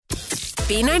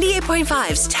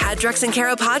B98.5's Tad, Drex, and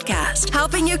Kara podcast,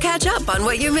 helping you catch up on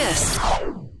what you missed.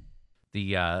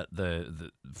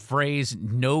 The phrase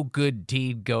 "no good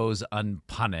deed goes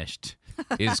unpunished"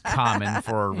 is common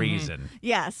for a reason.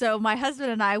 Yeah, so my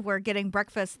husband and I were getting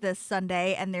breakfast this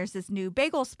Sunday, and there's this new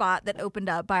bagel spot that opened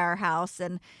up by our house,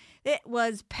 and it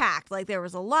was packed. Like, there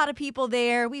was a lot of people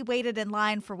there. We waited in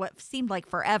line for what seemed like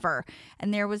forever.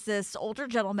 And there was this older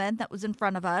gentleman that was in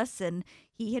front of us, and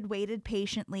he had waited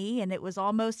patiently, and it was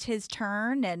almost his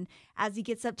turn. And as he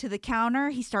gets up to the counter,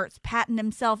 he starts patting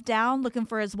himself down, looking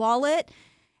for his wallet.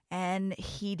 And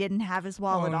he didn't have his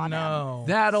wallet on him.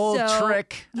 That old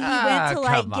trick. He went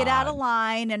to get out of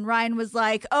line, and Ryan was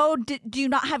like, "Oh, do you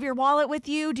not have your wallet with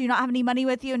you? Do you not have any money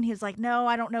with you?" And he was like, "No,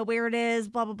 I don't know where it is,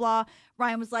 blah, blah, blah."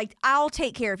 Ryan was like, "I'll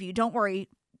take care of you. Don't worry.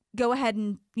 Go ahead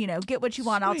and, get what you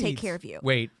want. I'll take care of you."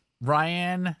 Wait,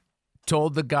 Ryan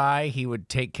told the guy he would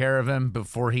take care of him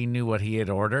before he knew what he had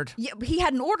ordered? Yeah, he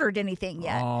hadn't ordered anything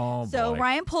yet. Oh, so boy.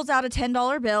 Ryan pulls out a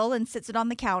 $10 bill and sits it on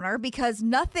the counter because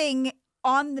nothing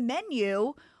on the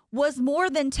menu was more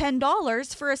than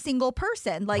 $10 for a single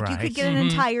person. Like, you could get an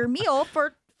entire meal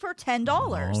for $10.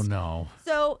 Oh, no.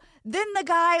 So then the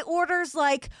guy orders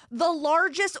like the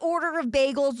largest order of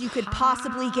bagels you could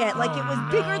possibly get. Like, it was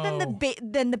bigger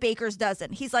than the baker's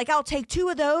dozen. He's like, "I'll take 2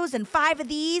 of those and 5 of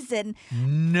these and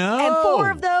 4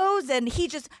 of those." And he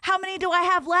just, "How many do I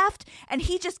have left?" And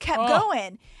he just kept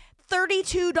going.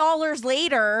 $32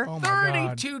 later. Oh,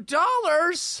 my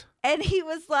 $32? And he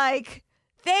was like,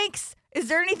 "Thanks. Is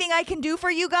there anything I can do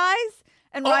for you guys?"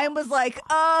 And Ryan was like,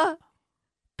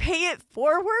 "Pay it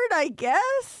forward, I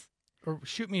guess." Or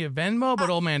shoot me a Venmo, but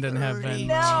old man doesn't have Venmo.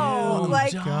 No,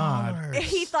 like, God.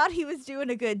 He thought he was doing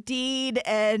a good deed,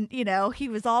 and, he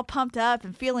was all pumped up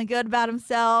and feeling good about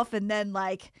himself. And then,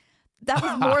 that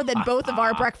was more than both of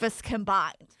our breakfasts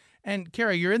combined. And,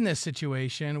 Kara, you're in this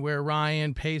situation where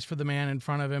Ryan pays for the man in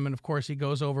front of him, and, of course, he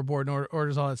goes overboard and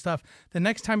orders all that stuff. The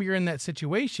next time you're in that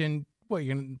situation, you're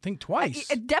going to think twice.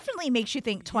 It definitely makes you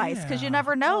think twice because you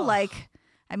never know. I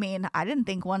didn't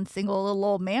think one single little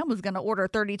old man was going to order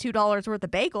 $32 worth of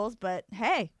bagels, but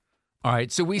hey. All right,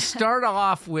 so we start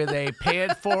off with a pay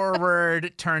it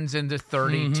forward turns into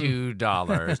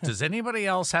 $32. Does anybody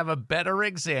else have a better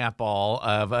example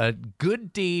of a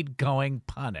good deed going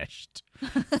punished?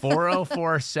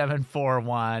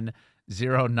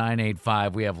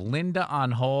 404-741-0985. We have Linda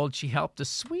on hold. She helped a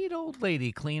sweet old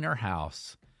lady clean her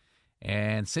house.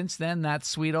 And since then, that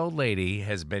sweet old lady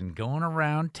has been going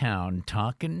around town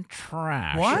talking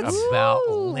trash about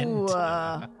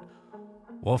Linda.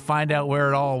 We'll find out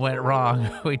where it all went wrong.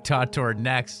 We talk to her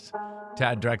next.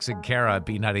 Tad, Drex, and Kara,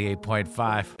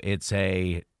 B98.5. It's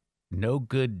a no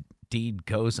good deed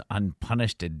goes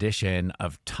unpunished edition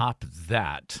of Top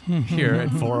That here at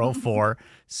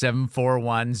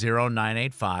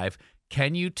 404-741-0985.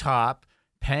 Can you top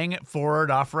paying it forward,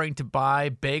 offering to buy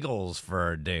bagels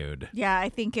for a dude? Yeah, I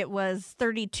think it was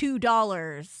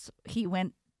 $32. He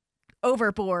went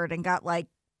overboard and got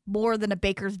more than a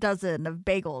baker's dozen of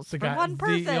bagels for one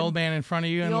person. The old man in front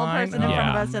of you in line? The old person in front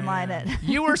of us in line.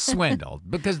 You were swindled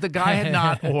because the guy had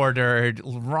not ordered.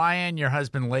 Ryan, your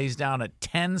husband, lays down a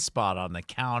 10 spot on the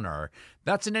counter.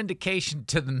 That's an indication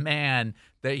to the man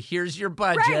that here's your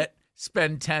budget,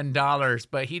 spend $10.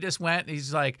 But he just went,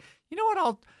 he's like, "You know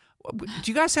what, do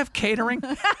you guys have catering?"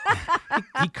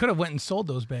 He could have went and sold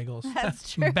those bagels.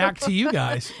 That's true. Back to you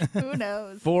guys. Who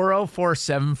knows?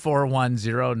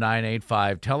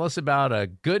 404-741-0985. Tell us about a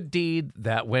good deed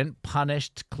that went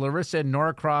punished. Clarissa in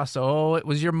Norcross. Oh, it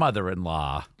was your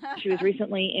mother-in-law. She was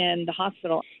recently in the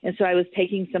hospital, and so I was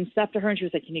taking some stuff to her, and she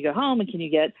was like, "Can you go home, and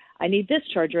I need this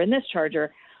charger and this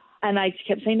charger." And I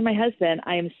kept saying to my husband,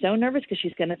 I am so nervous because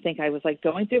she's going to think I was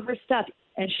going through her stuff.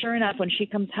 And sure enough, when she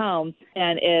comes home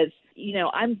and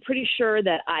I'm pretty sure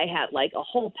that I had a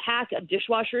whole pack of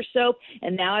dishwasher soap,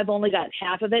 and now I've only got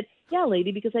half of it. "Yeah,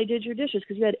 lady, because I did your dishes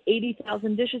because you had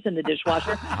 80,000 dishes in the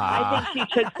dishwasher." I think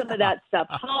she took some of that stuff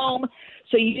home.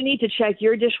 So you need to check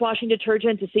your dishwashing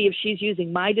detergent to see if she's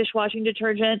using my dishwashing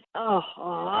detergent.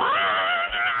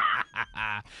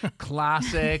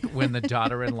 Classic when the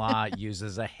daughter-in-law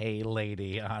uses a "hey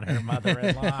lady" on her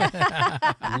mother-in-law.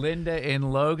 Linda in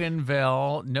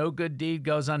Loganville. No good deed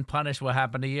goes unpunished. What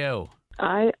happened to you?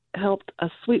 I helped a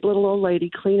sweet little old lady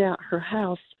clean out her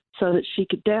house so that she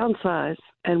could downsize.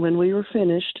 And when we were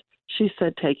finished, she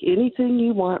said, "Take anything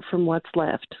you want from what's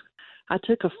left." I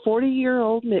took a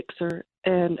 40-year-old mixer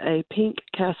and a pink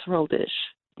casserole dish.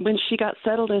 When she got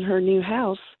settled in her new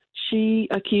house, she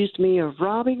accused me of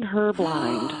robbing her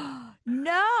blind.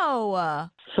 No.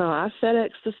 So I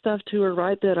FedExed the stuff to her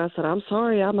right then. I said, "I'm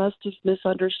sorry, I must have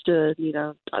misunderstood.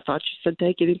 I thought you said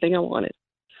take anything I wanted."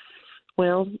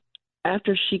 Well,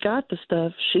 after she got the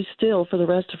stuff, she still, for the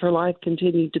rest of her life,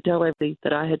 continued to tell everybody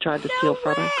that I had tried to steal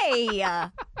from her. Hey,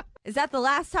 is that the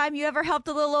last time you ever helped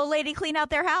a little old lady clean out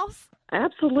their house?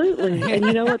 Absolutely. And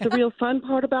you know what the real fun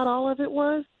part about all of it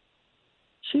was?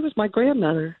 She was my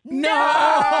grandmother. No!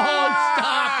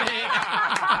 Stop it!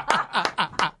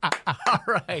 All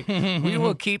right. We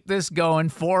will keep this going.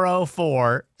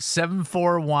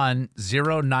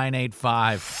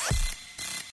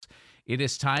 404-741-0985. It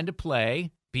is time to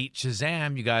play Beat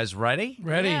Shazam. You guys ready?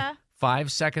 Ready. Yeah.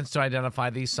 5 seconds to identify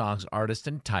these songs, artist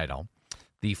and title.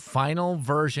 The final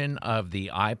version of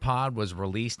the iPod was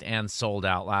released and sold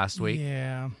out last week.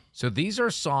 Yeah. So these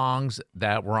are songs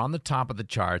that were on the top of the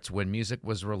charts when music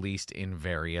was released in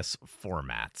various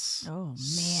formats. Oh, man.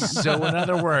 So in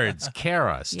other words,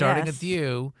 Kara, starting Yes. with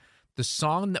you, the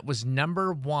song that was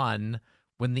number 1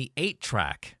 when the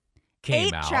 8-track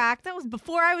came out 8-track? That was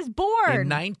before I was in born.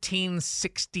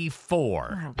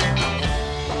 1964.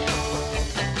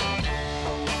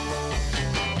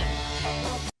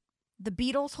 The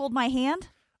Beatles, Hold My Hand?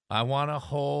 I want to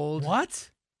hold What?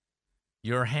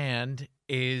 your hand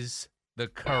is the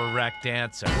correct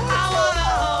answer.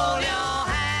 Wow.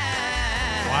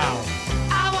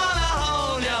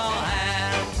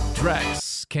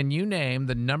 Drex, can you name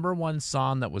the number 1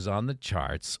 song that was on the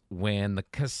charts when the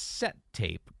cassette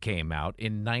tape came out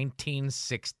in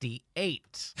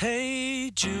 1968? Hey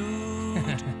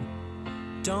Jude,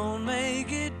 don't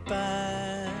make it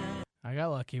bad. I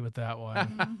got lucky with that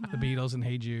one. The Beatles and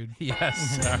Hey Jude.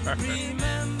 Yes, sir.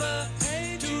 Remember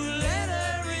to let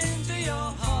her into your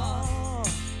heart.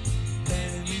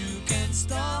 Then you can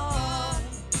start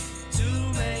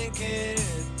to make it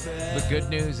better. The good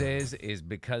news is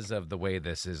because of the way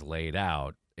this is laid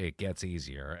out, it gets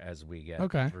easier as we get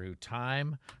through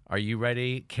time. Are you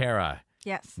ready, Kara?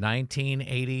 Yes.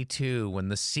 1982, when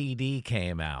the CD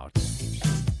came out.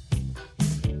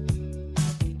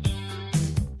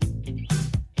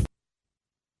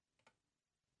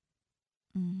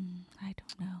 I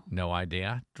don't know. No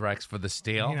idea. Drex for the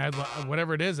steal. I mean,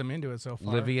 whatever it is, I'm into it so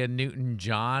far. Olivia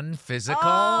Newton-John, Physical.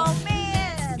 Oh, man.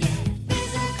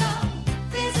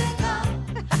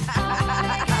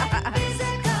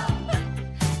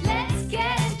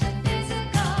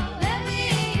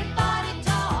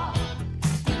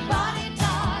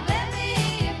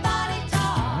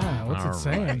 What's it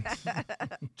saying?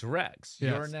 Drex, Yes.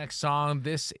 your next song.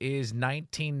 This is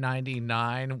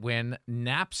 1999 when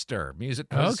Napster music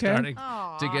was starting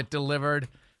to get delivered.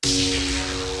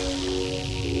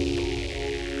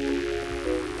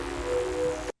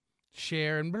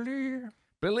 Share and believe.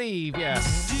 Believe,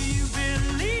 yes. Do you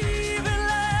believe in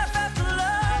life after love?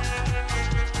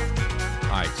 All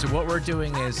right, so what we're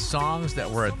doing is songs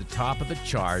that were at the top of the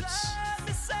charts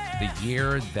the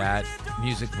year that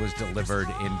music was delivered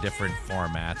in different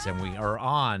formats, and we are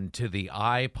on to the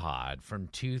iPod from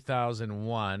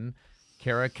 2001.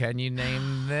 Kara, can you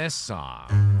name this song?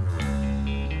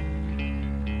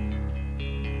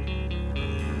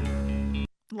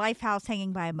 Lifehouse,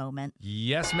 Hanging by a Moment.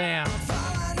 Yes, ma'am.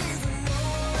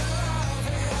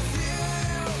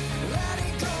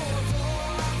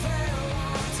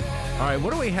 All right,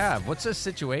 what do we have? What's the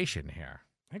situation here?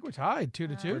 I think we're tied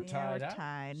 2-2. Yeah, we're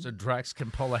tied. So Drex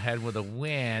can pull ahead with a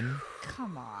win.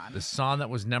 Come on. The song that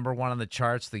was number 1 on the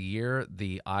charts the year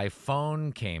the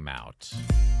iPhone came out.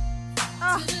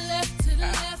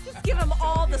 Just give them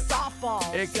all the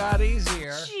softballs. It got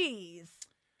easier. Jeez.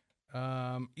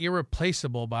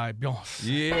 Irreplaceable by Beyonce.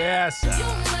 Yes.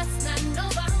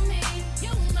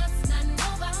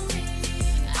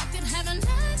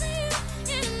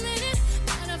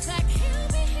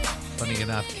 Funny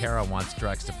enough, Kara wants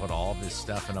Drex to put all of his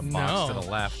stuff in a box to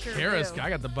the left. Kara's,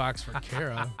 I got the box for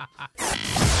Kara.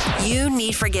 You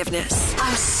need forgiveness.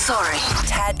 I'm sorry.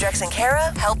 Tad, Drex, and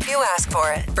Kara help you ask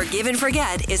for it. Forgive and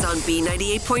Forget is on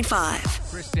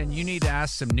B98.5. Kristen, you need to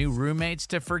ask some new roommates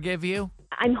to forgive you.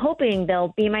 I'm hoping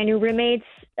they'll be my new roommates.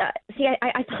 I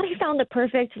thought I found the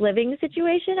perfect living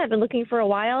situation. I've been looking for a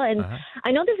while, and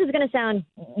I know this is going to sound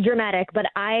dramatic, but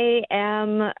I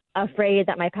am afraid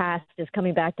that my past is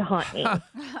coming back to haunt me.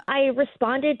 I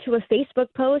responded to a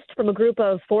Facebook post from a group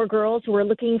of 4 girls who were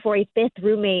looking for a 5th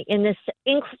roommate in this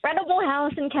incredible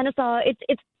house in Kennesaw.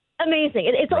 It's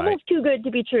amazing. It's almost too good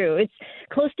to be true. It's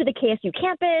close to the KSU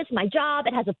campus, my job.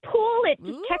 It has a pool. It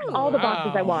just checks all the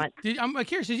boxes I want. I'm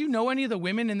curious, did you know any of the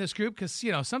women in this group? Because,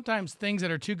 sometimes things that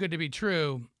are too good to be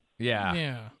true.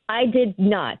 Yeah. I did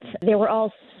not. They were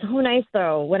all so nice,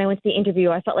 though. When I went to the interview,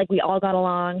 I felt like we all got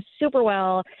along super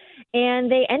well.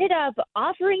 And they ended up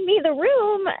offering me the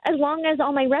room as long as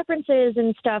all my references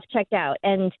and stuff checked out.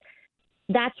 And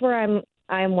that's where I'm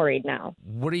I'm worried now.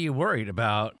 What are you worried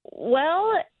about?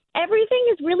 Well, everything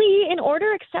is really in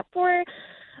order except for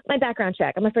my background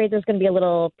check. I'm afraid there's going to be a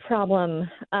little problem.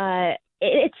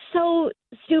 It's so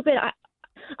stupid.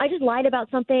 I just lied about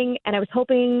something, and I was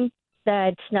hoping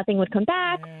that nothing would come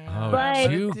back. Oh,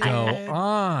 but you go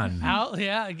on. Out,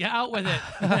 yeah, get out with it.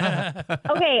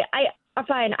 Okay,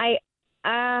 fine.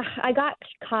 I got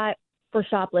caught for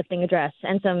shoplifting a dress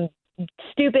and some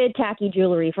stupid tacky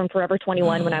jewelry from Forever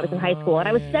 21 when I was in high school, and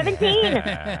I was 17.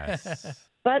 Yes.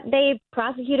 But they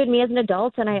prosecuted me as an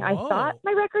adult, and I thought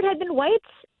my record had been wiped,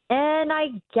 and I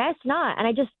guess not. And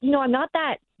I just, I'm not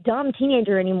that dumb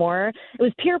teenager anymore. It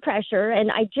was peer pressure,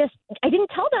 and I didn't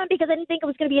tell them because I didn't think it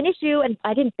was going to be an issue, and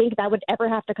I didn't think that would ever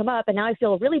have to come up, and now I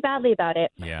feel really badly about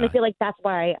it. Yeah. And I feel like that's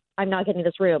why I'm not getting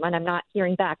this room, and I'm not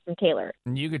hearing back from Taylor.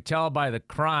 You could tell by the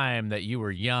crime that you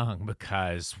were young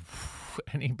because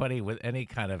anybody with any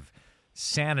kind of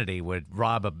sanity would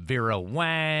rob a Vera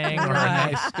Wang or a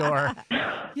nice store.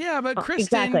 Yeah, but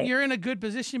Kristen, exactly. You're in a good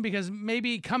position because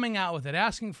maybe coming out with it,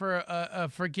 asking for a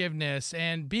forgiveness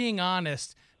and being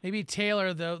honest, maybe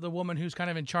Taylor, the woman who's kind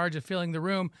of in charge of filling the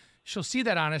room, she'll see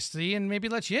that honesty and maybe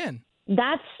let you in.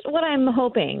 That's what I'm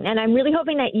hoping, and I'm really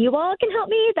hoping that you all can help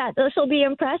me, that she'll be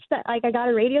impressed that I got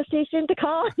a radio station to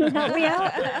call and help me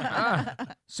out.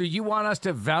 So you want us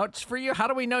to vouch for you? How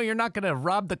do we know you're not going to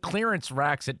rob the clearance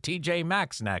racks at TJ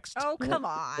Maxx next? Oh, come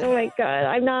on. Oh my God,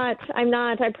 I'm not,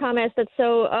 I promise. That's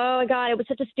so, oh my God, it was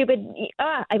such a stupid,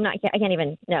 I can't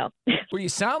even, no. Well, you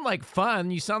sound like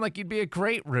fun. You sound like you'd be a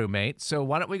great roommate. So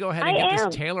why don't we go ahead and I get am.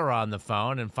 this Taylor on the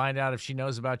phone and find out if she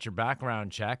knows about your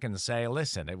background check and say,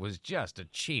 listen, it was just a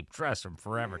cheap dress from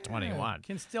Forever 21.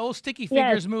 Can still sticky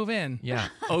figures move in? Yeah,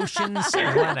 Ocean's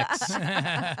Lennox.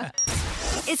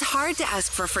 It's hard to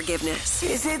ask for forgiveness.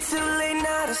 Is it too late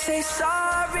now to say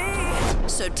sorry?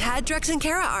 So Tad, Drex, and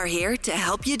Kara are here to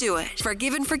help you do it.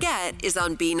 Forgive and Forget is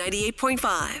on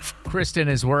B98.5. Kristen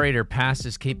is worried her past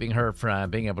is keeping her from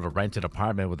being able to rent an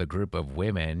apartment with a group of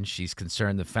women. She's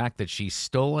concerned the fact that she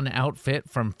stole an outfit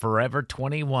from Forever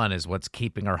 21 is what's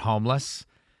keeping her homeless.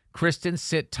 Kristen,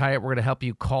 sit tight. We're going to help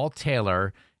you call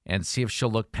Taylor and see if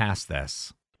she'll look past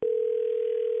this.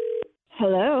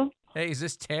 Hello. Hey, is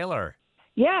this Taylor?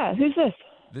 Yeah, who's this?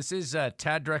 This is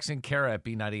Tad, Drex, and Kara at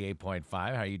B98.5.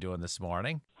 How are you doing this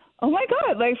morning? Oh my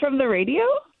God, like from the radio?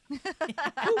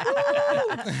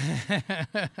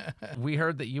 We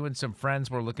heard that you and some friends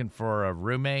were looking for a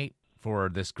roommate for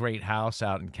this great house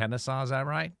out in Kennesaw. Is that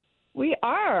right? We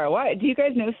are. Why? Do you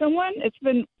guys know someone? It's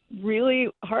been really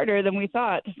harder than we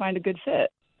thought to find a good fit.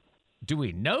 Do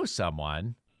we know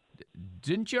someone?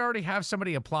 Didn't you already have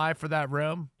somebody apply for that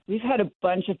room? We've had a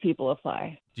bunch of people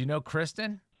apply. Do you know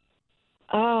Kristen?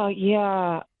 Oh,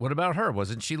 yeah. What about her?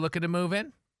 Wasn't she looking to move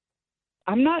in?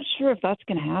 I'm not sure if that's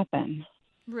going to happen.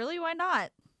 Really? Why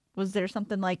not? Was there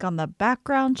something like on the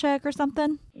background check or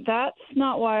something? That's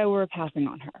not why we're passing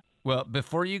on her. Well,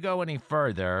 before you go any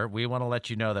further, we want to let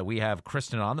you know that we have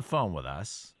Kristen on the phone with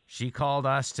us. She called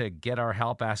us to get our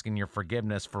help asking your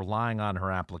forgiveness for lying on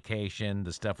her application,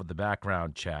 the stuff with the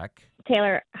background check.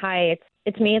 Taylor, hi,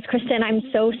 it's me, it's Kristen. I'm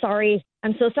so sorry.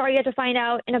 I'm so sorry you had to find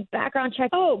out in a background check.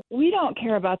 Oh, we don't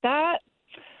care about that.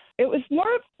 It was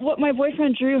more of what my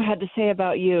boyfriend Drew had to say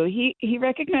about you. He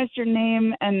recognized your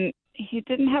name, and he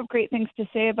didn't have great things to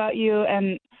say about you,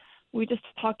 and we just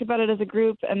talked about it as a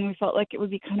group, and we felt like it would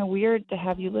be kind of weird to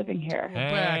have you living here.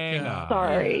 Hang on.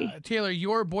 Sorry. Taylor,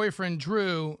 your boyfriend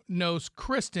Drew knows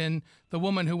Kristen, the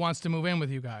woman who wants to move in with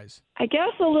you guys. I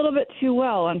guess a little bit too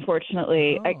well,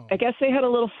 unfortunately. Oh. I guess they had a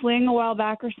little fling a while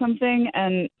back or something,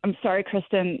 and I'm sorry,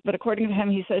 Kristen, but according to him,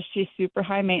 he says she's super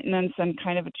high maintenance and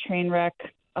kind of a train wreck,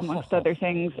 amongst other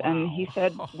things, and he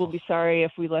said we'll be sorry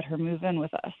if we let her move in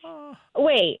with us.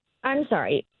 Wait, I'm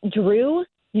sorry. Drew?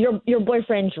 Your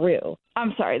boyfriend Drew.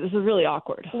 I'm sorry, this is really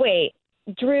awkward. Wait,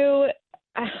 Drew,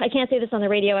 I can't say this on the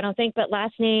radio, I don't think, but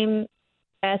last name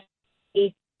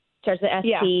S-E, starts with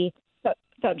S-T. Yeah,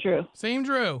 that Drew. Same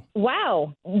Drew.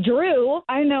 Wow, Drew.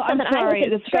 I know, I'm Something I sorry. was a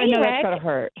This guy train knows wreck. that's gotta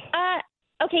hurt.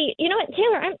 Okay, you know what,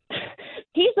 Taylor,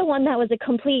 he's the one that was a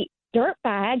complete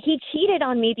dirtbag. He cheated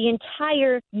on me the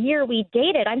entire year we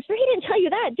dated. I'm sure he didn't tell you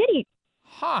that, did he?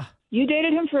 Huh. You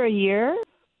dated him for a year?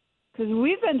 Because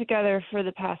we've been together for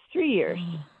the past 3 years.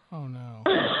 Oh, no.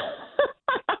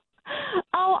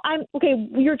 Okay,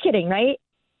 you're kidding, right?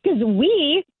 Because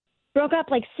we broke up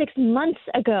like 6 months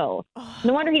ago.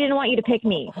 No wonder he didn't want you to pick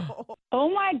me. Oh,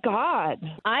 my God.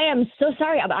 I am so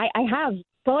sorry. I have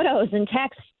photos and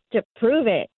texts to prove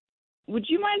it. Would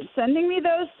you mind sending me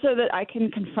those so that I can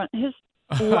confront his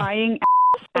lying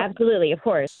Absolutely, of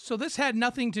course. So this had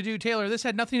nothing to do, Taylor, this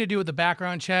had nothing to do with the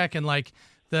background check and like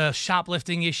the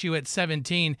shoplifting issue at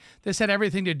 17. This had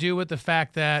everything to do with the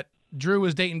fact that Drew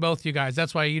was dating both you guys.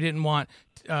 That's why you didn't want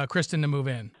Kristen to move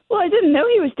in. Well, I didn't know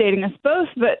he was dating us both,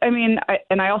 but I mean,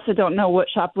 I also don't know what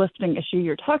shoplifting issue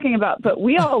you're talking about, but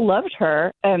we all loved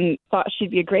her and thought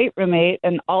she'd be a great roommate,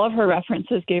 and all of her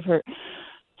references gave her,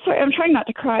 sorry, I'm trying not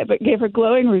to cry, but gave her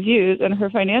glowing reviews, and her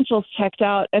financials checked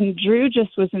out, and Drew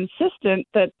just was insistent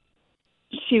that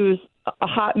she was a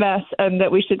hot mess and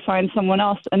that we should find someone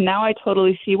else, and now I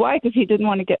totally see why, because he didn't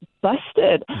want to get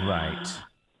busted.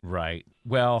 Right.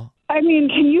 Well, I mean,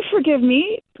 can you forgive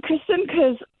me, Kristen?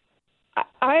 Because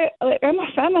I'm a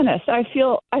feminist. I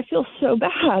feel so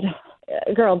bad.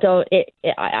 Girl, don't.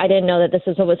 I didn't know that this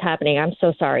is what was happening. I'm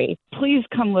so sorry. Please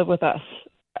come live with us.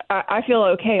 I feel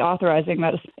okay authorizing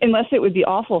that, unless it would be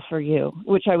awful for you,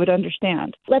 which I would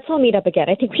understand. Let's all meet up again.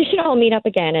 I think we should all meet up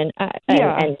again and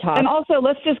talk. And also,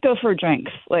 let's just go for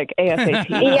drinks, like ASAP.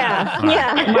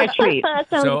 Yeah. My treat.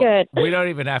 Sounds good. We don't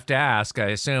even have to ask. I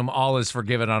assume all is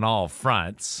forgiven on all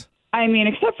fronts. I mean,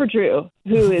 except for Drew,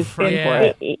 who is in for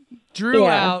it. Drew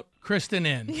out, Kristen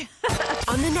in.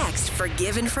 On the next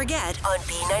Forgive and Forget on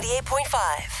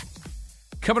B98.5.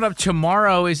 Coming up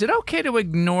tomorrow, is it okay to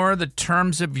ignore the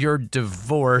terms of your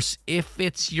divorce if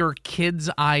it's your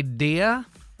kid's idea?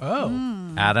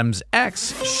 Oh. Adam's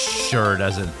ex sure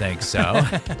doesn't think so.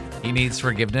 He needs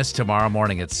forgiveness tomorrow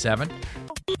morning at 7.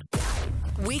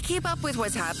 We keep up with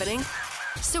what's happening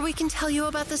so we can tell you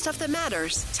about the stuff that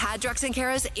matters. Tad, Drex, and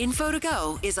Kara's Info to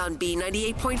Go is on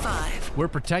B98.5. We're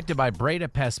protected by Breda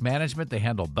Pest Management. They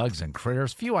handle bugs and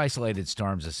critters. Few isolated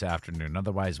storms this afternoon.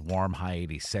 Otherwise warm, high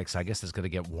 86. I guess it's going to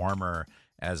get warmer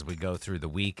as we go through the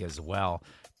week as well.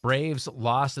 Braves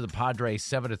lost to the Padres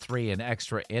 7-3 in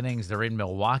extra innings. They're in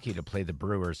Milwaukee to play the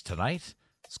Brewers tonight.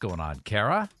 What's going on,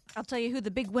 Kara? I'll tell you who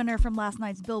the big winner from last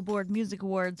night's Billboard Music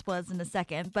Awards was in a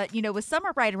second. But, with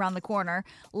summer right around the corner,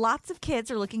 lots of kids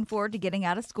are looking forward to getting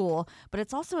out of school. But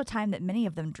it's also a time that many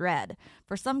of them dread.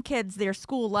 For some kids, their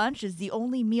school lunch is the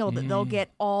only meal that they'll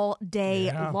get all day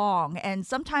long. And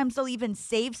sometimes they'll even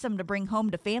save some to bring home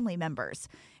to family members.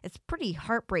 It's pretty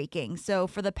heartbreaking. So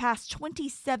for the past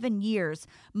 27 years,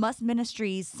 Must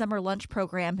Ministries' summer lunch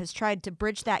program has tried to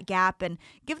bridge that gap and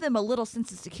give them a little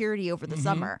sense of security over the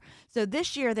summer. So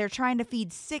this year, they're trying to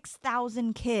feed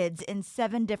 6,000 kids in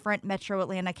 7 different metro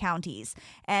Atlanta counties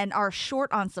and are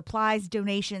short on supplies,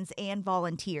 donations, and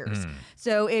volunteers.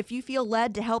 So if you feel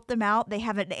led to help them out, they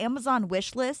have an Amazon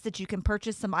wish list that you can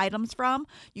purchase some items from.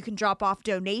 You can drop off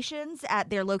donations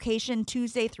at their location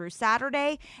Tuesday through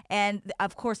Saturday. And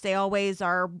of course, they always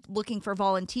are looking for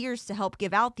volunteers to help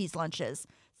give out these lunches.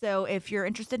 So if you're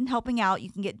interested in helping out, you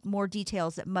can get more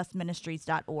details at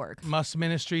mustministries.org.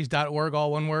 Mustministries.org,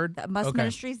 all one word?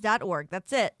 Mustministries.org.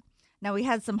 That's it. Now, we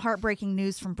had some heartbreaking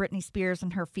news from Britney Spears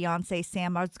and her fiancé,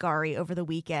 Sam Asghari, over the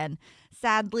weekend.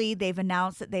 Sadly, they've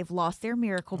announced that they've lost their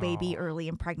miracle baby early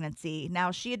in pregnancy. Now,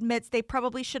 she admits they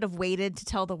probably should have waited to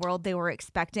tell the world they were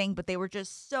expecting, but they were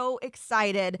just so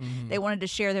excited. They wanted to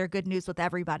share their good news with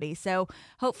everybody. So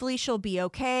hopefully she'll be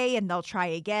okay and they'll try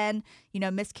again.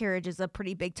 Miscarriage is a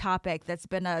pretty big topic that's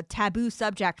been a taboo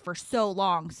subject for so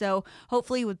long. So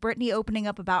hopefully with Britney opening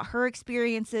up about her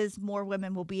experiences, more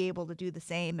women will be able to do the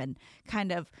same and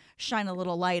kind of shine a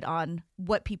little light on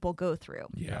what people go through.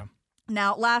 Yeah.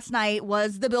 Now, last night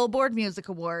was the Billboard Music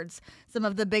Awards. Some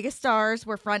of the biggest stars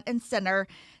were front and center.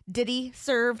 Diddy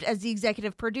served as the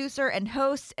executive producer and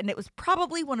host, and it was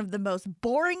probably one of the most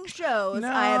boring shows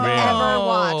I have ever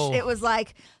watched. It was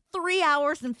like 3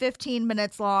 hours and 15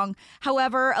 minutes long.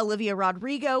 However, Olivia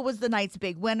Rodrigo was the night's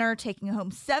big winner, taking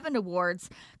home 7 awards.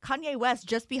 Kanye West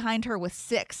just behind her with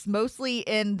 6, mostly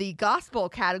in the gospel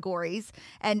categories.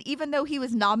 And even though he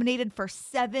was nominated for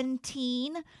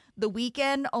 17, The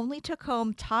Weeknd only took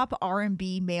home top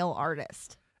R&B male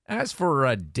artist. As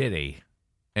for Diddy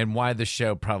and why the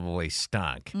show probably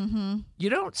stunk, you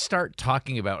don't start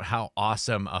talking about how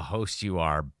awesome a host you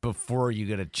are before you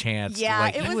get a chance. Yeah,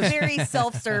 it was very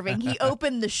self-serving. He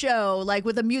opened the show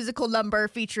with a musical number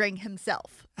featuring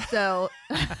himself. So,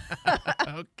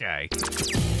 okay.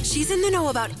 She's in the know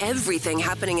about everything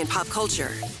happening in pop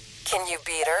culture. Can you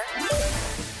beat her?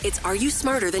 It's Are You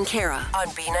Smarter Than Kara on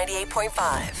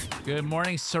B98.5. Good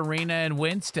morning, Serena and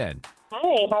Winston.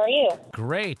 Hi, how are you?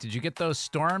 Great. Did you get those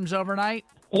storms overnight?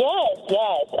 Yes.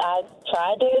 I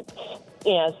tried to,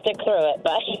 stick through it,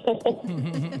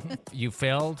 but... You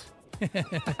failed?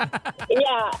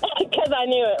 Yeah, because I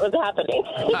knew it was happening.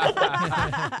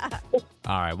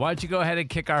 All right. Why don't you go ahead and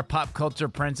kick our pop culture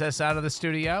princess out of the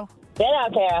studio? Get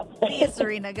out, Kara. See you,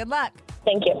 Serena. Good luck.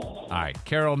 Thank you. All right.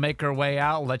 Carol, make her way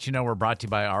out. Let you know we're brought to you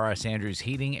by R.S. Andrews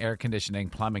Heating, Air Conditioning,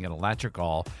 Plumbing, and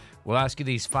Electrical. We'll ask you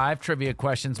these 5 trivia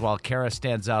questions while Kara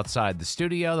stands outside the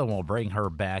studio. Then we'll bring her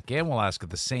back in. We'll ask her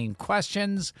the same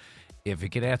questions. If you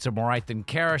can answer more right than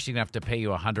Kara, she's going to have to pay you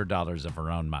 $100 of her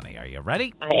own money. Are you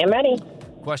ready? I am ready.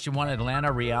 Question 1,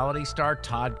 Atlanta reality star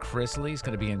Todd Chrisley is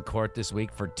going to be in court this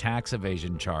week for tax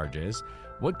evasion charges.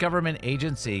 What government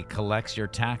agency collects your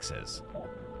taxes?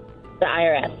 The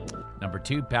IRS. Number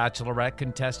 2, Bachelorette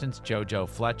contestants JoJo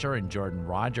Fletcher and Jordan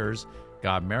Rogers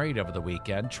got married over the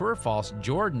weekend. True or false,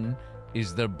 Jordan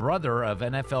is the brother of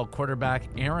NFL quarterback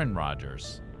Aaron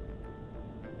Rodgers?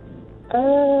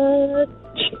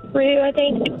 True, I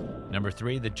think. Number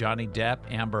 3, the Johnny Depp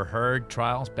Amber Heard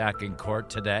trials back in court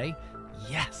today.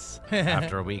 Yes.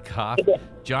 After a week off.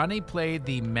 Johnny played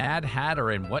the Mad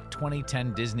Hatter in what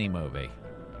 2010 Disney movie?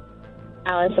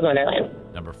 Alice in Wonderland.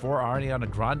 Number 4, Ariana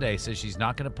Grande says she's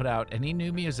not going to put out any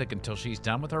new music until she's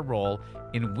done with her role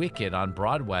in Wicked on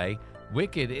Broadway.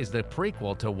 Wicked is the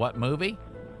prequel to what movie?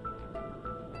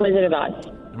 Wizard of Oz.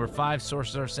 Number 5,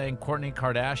 sources are saying Kourtney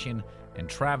Kardashian and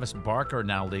Travis Barker are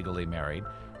now legally married.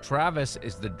 Travis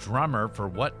is the drummer for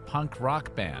what punk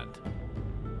rock band?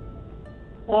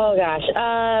 Oh, gosh.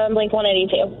 Blink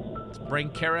 182. Bring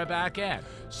Kara back in.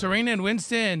 Serena and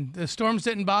Winston, the storms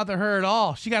didn't bother her at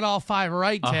all. She got all 5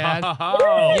 right, Tad.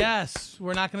 Oh. Yes,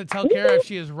 we're not going to tell Kara if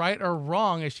she is right or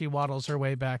wrong as she waddles her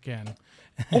way back in.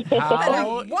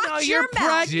 How Watch your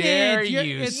mouth. dare You're-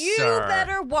 you, it's- You sir?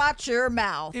 better watch your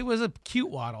mouth. It was a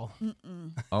cute waddle.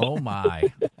 Oh, my.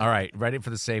 All right, ready for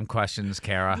the same questions,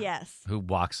 Kara? Yes. Who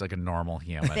walks like a normal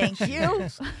human. Thank you.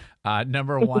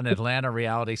 Number 1, Atlanta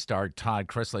reality star Todd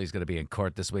Chrisley is going to be in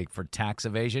court this week for tax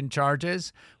evasion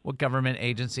charges. What government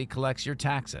agency collects your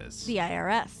taxes? The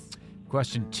IRS.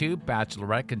 Question 2,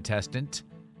 Bachelorette contestant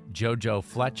JoJo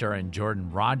Fletcher and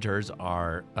Jordan Rogers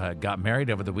got married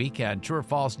over the weekend. True or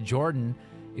false, Jordan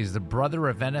is the brother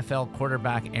of NFL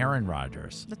quarterback Aaron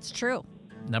Rodgers? That's true.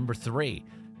 Number 3,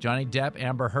 Johnny Depp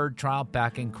Amber Heard trial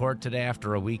back in court today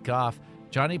after a week off.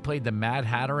 Johnny played the Mad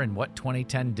Hatter in what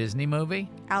 2010 Disney movie?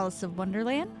 Alice of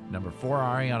Wonderland. Number 4,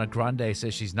 Ariana Grande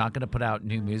says she's not going to put out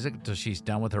new music until she's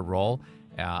done with her role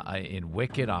in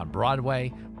Wicked on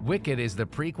Broadway. Wicked is the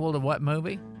prequel to what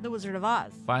movie? The Wizard of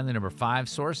Oz. Finally, number 5,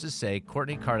 sources say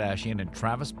Kourtney Kardashian and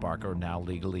Travis Barker are now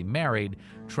legally married.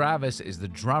 Travis is the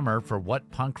drummer for what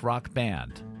punk rock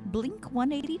band? Blink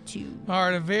 182. All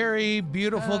right, a very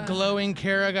beautiful, glowing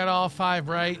Kara got all 5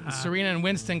 right. And Serena and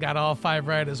Winston got all 5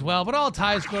 right as well. But all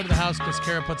ties go to the house because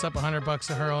Kara puts up $100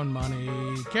 of her own money.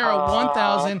 Kara,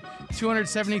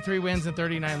 1,273 wins and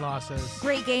 39 losses.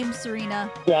 Great game,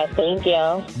 Serena. Yes, thank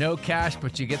you. No cash,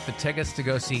 but you get the tickets to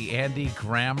go see Andy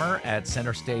Grammer at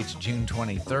Center Stage June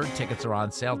 23rd. Tickets are on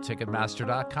sale,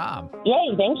 Ticketmaster.com.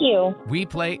 Yay, thank you. We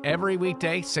play every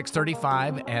weekday,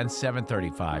 6:35 and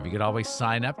 7:35. You can always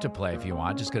sign up to play if you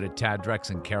want. Just go to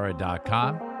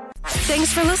taddrexandkara.com.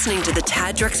 Thanks for listening to the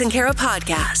Tad, Drex, and Kara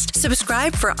podcast.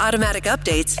 Subscribe for automatic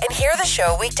updates and hear the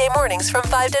show weekday mornings from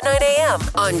 5 to 9 a.m.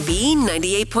 on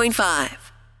B98.5.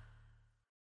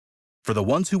 For the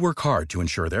ones who work hard to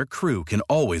ensure their crew can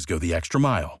always go the extra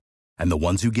mile, and the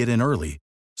ones who get in early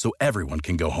so everyone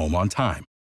can go home on time,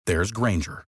 there's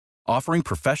Grainger, offering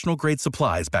professional-grade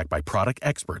supplies backed by product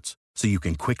experts so you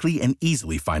can quickly and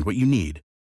easily find what you need.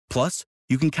 Plus,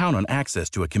 you can count on access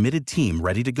to a committed team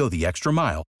ready to go the extra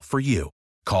mile for you.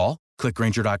 Call, click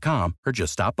Grainger.com, or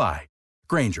just stop by.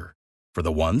 Grainger, for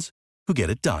the ones who get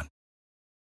it done.